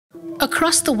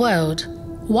Across the world,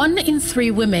 1 in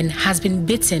 3 women has been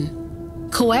bitten,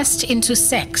 coerced into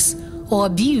sex, or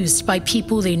abused by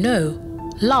people they know,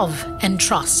 love, and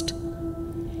trust.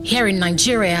 Here in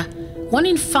Nigeria, 1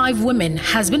 in 5 women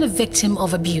has been a victim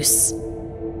of abuse.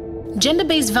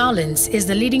 Gender-based violence is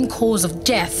the leading cause of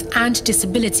death and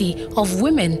disability of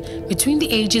women between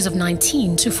the ages of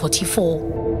 19 to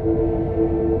 44.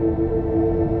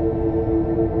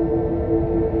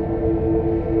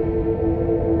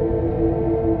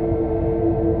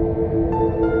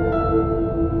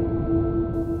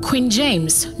 Queen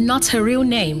James, not her real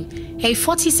name, a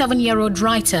 47-year-old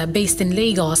writer based in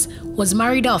Lagos, was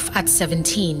married off at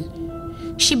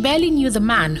 17. She barely knew the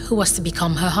man who was to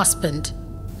become her husband.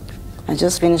 I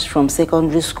just finished from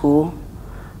secondary school,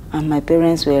 and my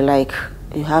parents were like,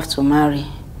 you have to marry,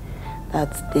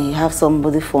 that they have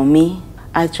somebody for me.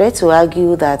 I tried to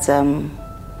argue that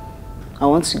I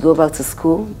want to go back to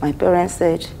school. My parents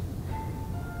said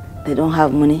they don't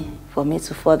have money for me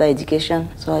to further education,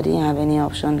 so I didn't have any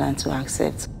option than to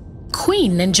accept.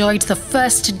 Queen enjoyed the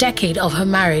first decade of her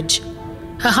marriage.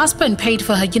 Her husband paid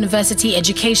for her university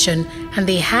education, and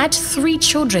they had 3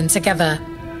 children together.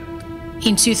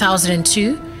 In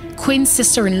 2002, Queen's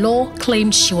sister-in-law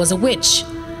claimed she was a witch.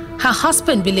 Her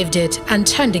husband believed it and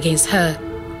turned against her.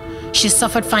 She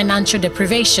suffered financial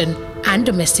deprivation and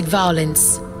domestic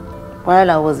violence. While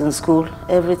I was in school,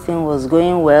 everything was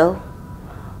going well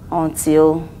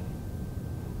until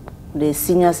the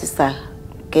senior sister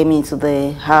came into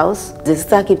the house. The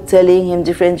sister kept telling him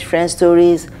different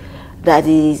stories, that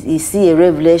he see a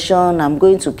revelation, I'm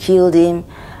going to kill him,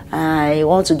 I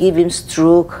want to give him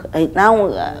stroke.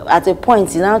 Now, at a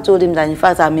point, he now told him that in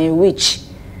fact I'm a witch,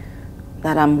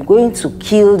 that I'm going to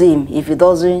kill him if he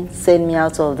doesn't send me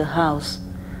out of the house.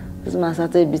 This man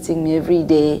started beating me every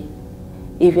day.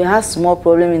 If he has small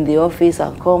problem in the office,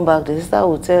 I'll come back. The sister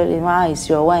will tell him, it's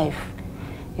your wife.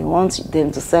 He wants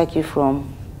them to sack you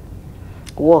from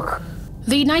work.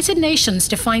 The United Nations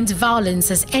defines violence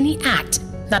as any act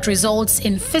that results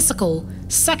in physical,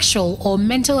 sexual, or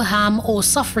mental harm or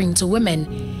suffering to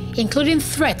women, including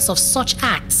threats of such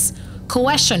acts,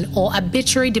 coercion, or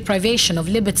arbitrary deprivation of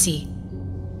liberty.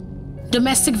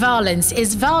 Domestic violence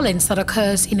is violence that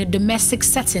occurs in a domestic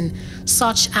setting,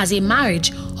 such as a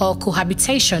marriage or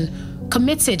cohabitation,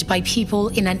 committed by people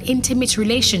in an intimate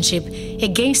relationship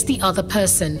against the other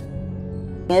person.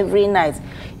 Every night,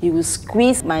 he will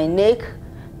squeeze my neck,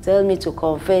 tell me to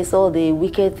confess all the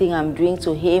wicked thing I'm doing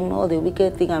to him, all the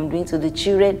wicked thing I'm doing to the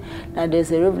children, that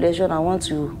there's a revelation I want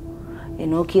to,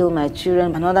 kill my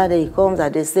children. Another day he comes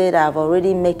and they say that I've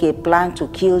already made a plan to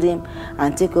kill him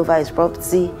and take over his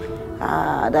property,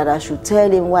 that I should tell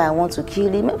him why I want to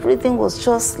kill him. Everything was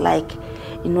just like,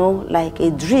 like a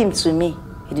dream to me.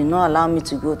 He did not allow me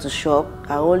to go to shop.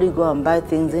 I only go and buy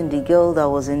things, and the girl that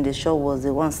was in the shop was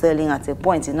the one selling at a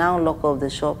point. He now locked up the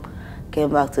shop,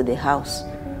 came back to the house.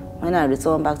 When I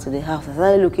returned back to the house, I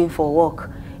started looking for work.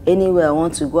 Anywhere I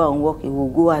want to go and work, he will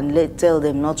go and tell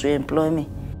them not to employ me.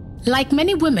 Like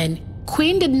many women,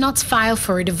 Queen did not file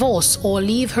for a divorce or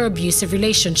leave her abusive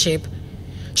relationship.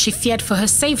 She feared for her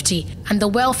safety and the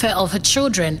welfare of her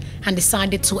children and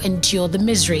decided to endure the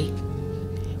misery.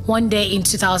 One day in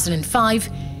 2005,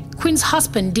 Queen's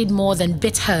husband did more than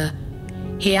beat her.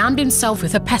 He armed himself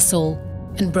with a pestle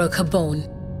and broke her bone.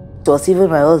 It was even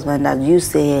my husband that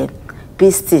used a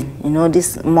piston,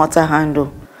 this mortar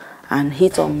handle, and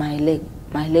hit on my leg.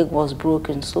 My leg was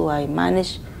broken, so I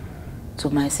managed to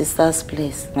my sister's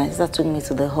place. My sister took me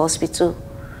to the hospital.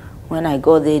 When I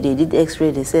got there, they did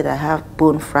x-ray. They said I have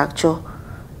bone fracture.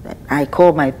 I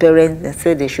called my parents. They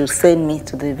said they should send me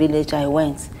to the village. I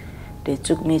went. They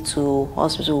took me to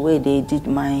hospital where they did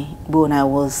my bone. I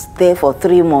was there for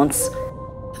 3 months.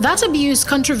 That abuse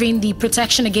contravened the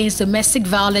Protection Against Domestic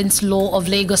Violence Law of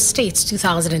Lagos State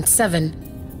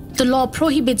 2007. The law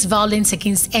prohibits violence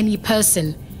against any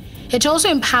person. It also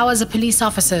empowers a police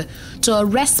officer to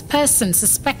arrest persons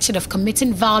suspected of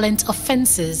committing violent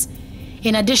offenses.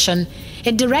 In addition,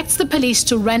 it directs the police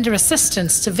to render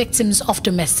assistance to victims of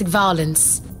domestic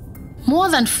violence. More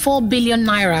than 4 billion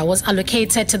naira was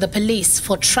allocated to the police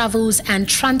for travels and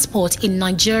transport in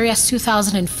Nigeria's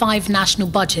 2005 national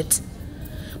budget.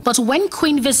 But when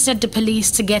Queen visited the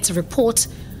police to get a report,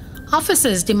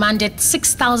 officers demanded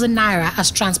 6,000 naira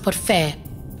as transport fare.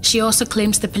 She also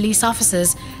claims the police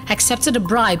officers accepted a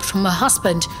bribe from her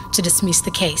husband to dismiss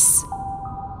the case.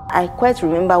 I quite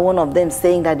remember one of them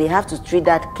saying that they have to treat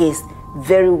that case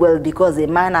very well because the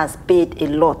man has paid a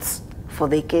lot for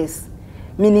the case,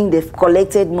 meaning they've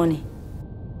collected money.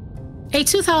 A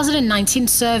 2019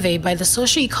 survey by the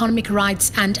Socio-Economic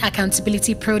Rights and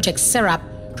Accountability Project, SERAP,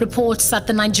 reports that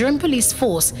the Nigerian police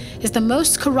force is the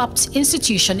most corrupt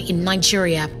institution in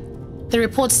Nigeria. The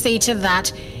report stated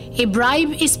that a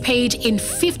bribe is paid in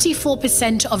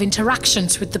 54% of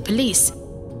interactions with the police,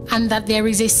 and that there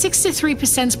is a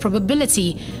 63%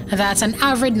 probability that an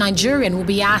average Nigerian will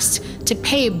be asked to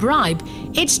pay a bribe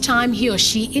each time he or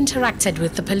she interacted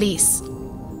with the police.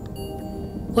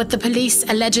 With the police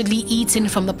allegedly eating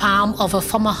from the palm of her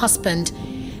former husband,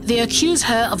 they accused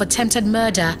her of attempted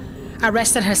murder,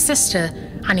 arrested her sister,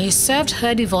 and he served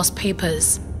her divorce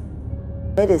papers.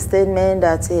 Made a statement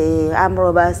that armed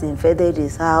robbers invaded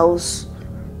his house.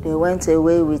 They went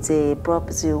away with a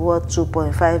property worth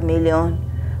 2.5 million,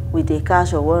 with a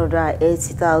cash of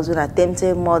 180,000,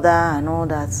 attempted murder and all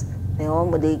that.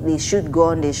 They shoot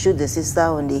gun, they shoot the sister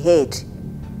on the head.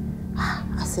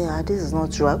 I said, this is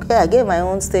not true. Okay, I gave my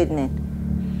own statement.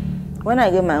 When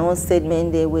I gave my own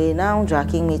statement, they were now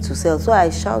dragging me to cell. So I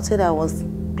shouted, I was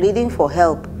pleading for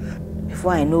help.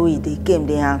 Before I know it, they came,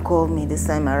 they handcuffed me this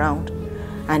time around.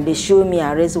 And they showed me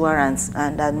arrest warrants,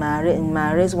 and that in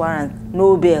my arrest warrant,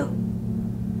 no bail.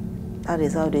 That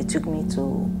is how they took me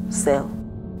to cell.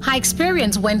 Her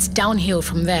experience went downhill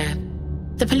from there.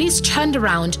 The police turned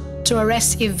around to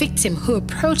arrest a victim who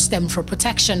approached them for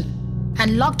protection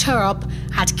and locked her up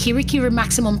at Kirikiri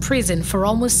Maximum Prison for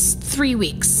almost 3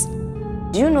 weeks.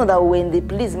 Do you know that when the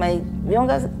police, my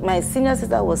senior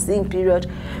sister was seeing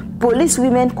period, police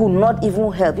women could not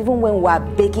even help, even when we were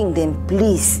begging them,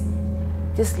 please.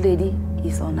 This lady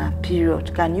is on her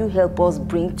period. Can you help us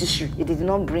bring tissue? It did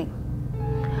not bring.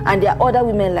 And there are other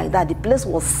women like that. The place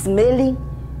was smelling.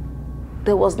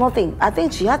 There was nothing. I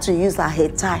think she had to use her hair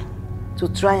tie to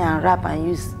try and wrap and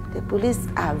use. The police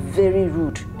are very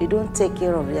rude. They don't take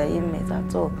care of their inmates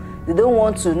at all. They don't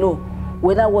want to know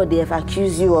whether what they have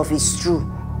accused you of is true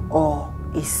or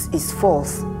is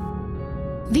false.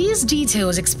 These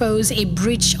details expose a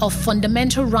breach of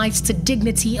fundamental rights to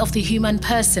dignity of the human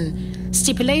person,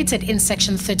 stipulated in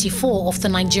Section 34 of the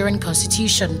Nigerian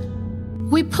Constitution.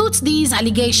 We put these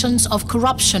allegations of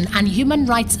corruption and human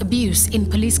rights abuse in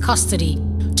police custody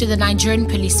to the Nigerian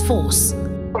police force.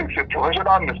 It's a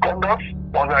professional misconduct.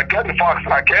 Once I get the facts,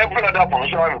 like every other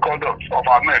professional misconduct of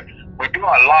our men, we do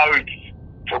allow it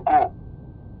to go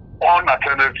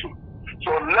unattended to.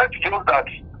 So let's do that.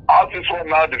 As this one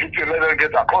now, the victim, let them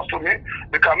get across to me.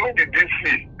 They can meet the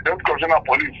DC, the Commissioner of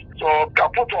Police. So can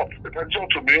put up the petition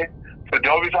to me, to the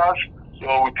officers,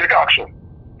 so we take action.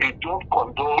 We don't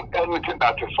condone anything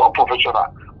that is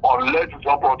unprofessional unless it's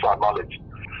not brought to our knowledge.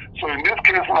 So in this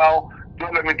case now,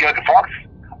 don't let me get the facts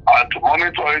and to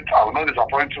monitor it. I will not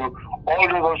disappoint you. All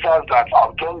those officers that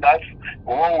have done that,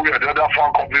 one way or the other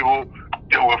found culpable,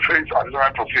 they will face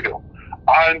additional procedure.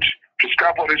 And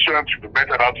prescribed punishment should be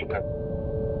meted out to them.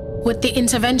 With the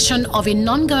intervention of a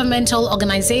non-governmental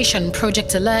organization,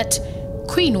 Project Alert,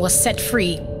 Queen was set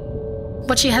free.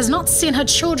 But she has not seen her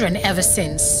children ever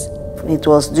since. It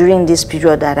was during this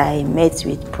period that I met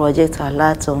with Project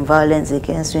Alert on violence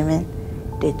against women.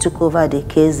 They took over the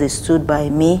case, they stood by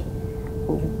me,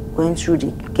 went through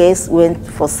the case, went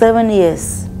for 7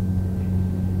 years.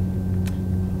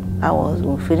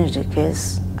 We finished the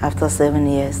case after 7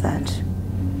 years and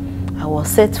I was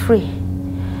set free.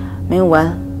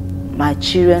 Meanwhile, my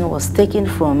children was taken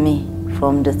from me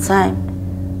from the time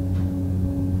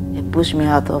they pushed me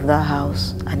out of that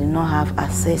house. I did not have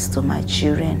access to my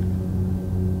children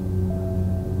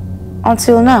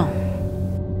until now.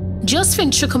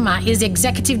 Josephine Chukwuma is the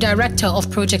executive director of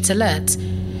Project Alert.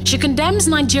 She condemns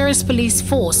Nigeria's police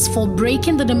force for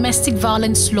breaking the domestic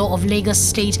violence law of Lagos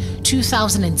State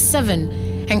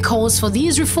 2007 and calls for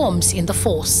these reforms in the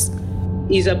force.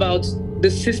 Is about the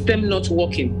system not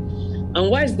working. And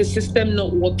why is the system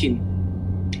not working?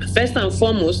 First and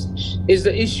foremost is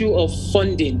the issue of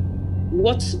funding.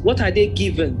 What are they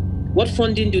given? What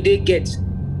funding do they get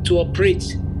to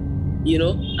operate? You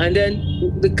know, and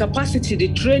then the capacity,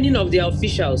 the training of their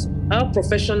officials, how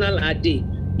professional are they?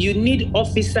 You need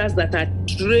officers that are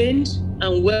trained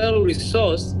and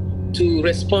well-resourced to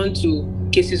respond to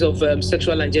cases of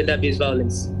sexual and gender-based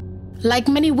violence. Like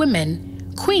many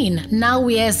women, Queen now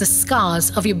wears the scars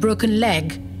of a broken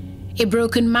leg, a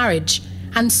broken marriage,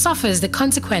 and suffers the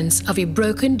consequence of a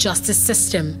broken justice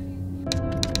system.